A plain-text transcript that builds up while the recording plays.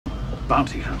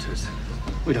bounty hunters.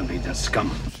 We don't need that scum.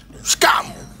 Scum?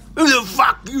 Who the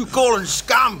fuck you calling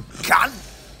scum, cunt?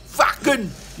 Fucking,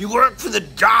 you work for the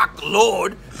Dark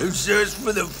Lord who serves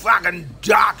for the fucking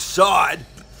dark side.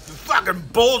 The fucking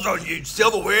balls on you.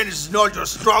 Self-awareness is not your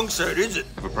strong suit, is it?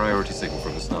 A priority signal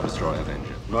from the Star Destroyer,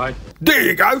 Avenger. Right. There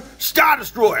you go, Star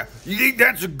Destroyer. You think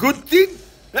that's a good thing?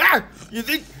 Huh? You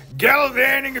think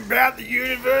gallivanting about the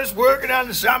universe, working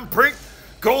under some prick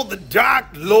called the Dark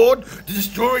Lord,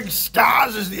 destroying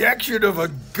stars is the action of a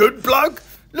good bloke?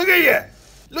 Look at you.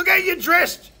 Look how you're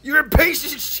dressed. You're a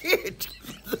piece of shit.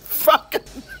 Fucking...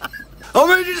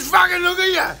 I mean, just fucking look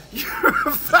at you. You're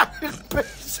a fucking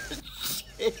piece of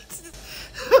shit.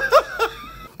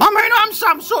 I mean, I'm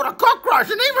some sort of cockroach,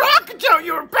 and even I can tell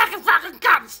you're a pack of fucking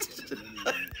cunts.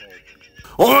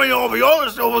 I mean, I'll be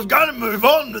honest, I was going to move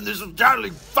on, and this will totally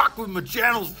fuck with my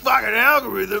channel's fucking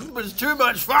algorithm, but it's too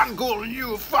much fun calling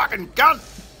you a fucking cunt.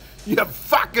 You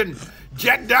fucking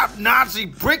jacked up Nazi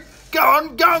prick. Go on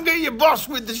and get your boss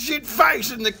with the shit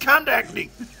face and the cunt acting.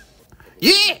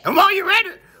 Yeah, and while you're at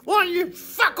it, why don't you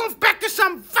fuck off back to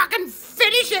some fucking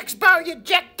fetish expo, you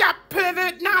jacked up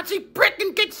pervert Nazi prick,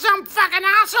 and get some fucking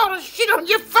asshole to shit on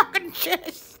your fucking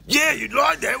chest. Yeah, you'd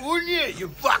like that, wouldn't you, you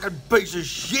fucking piece of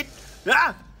shit?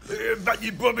 Huh? But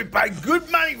you'd probably pay good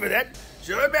money for that.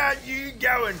 So how about you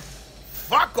go and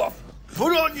fuck off,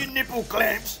 put on your nipple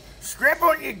clamps, strap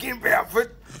on your gimp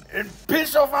outfit, and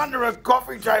piss off under a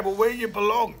coffee table where you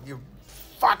belong, you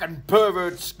fucking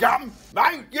pervert scum.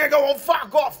 Mate, yeah, go on,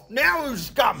 fuck off. Now who's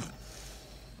scum?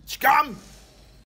 Scum?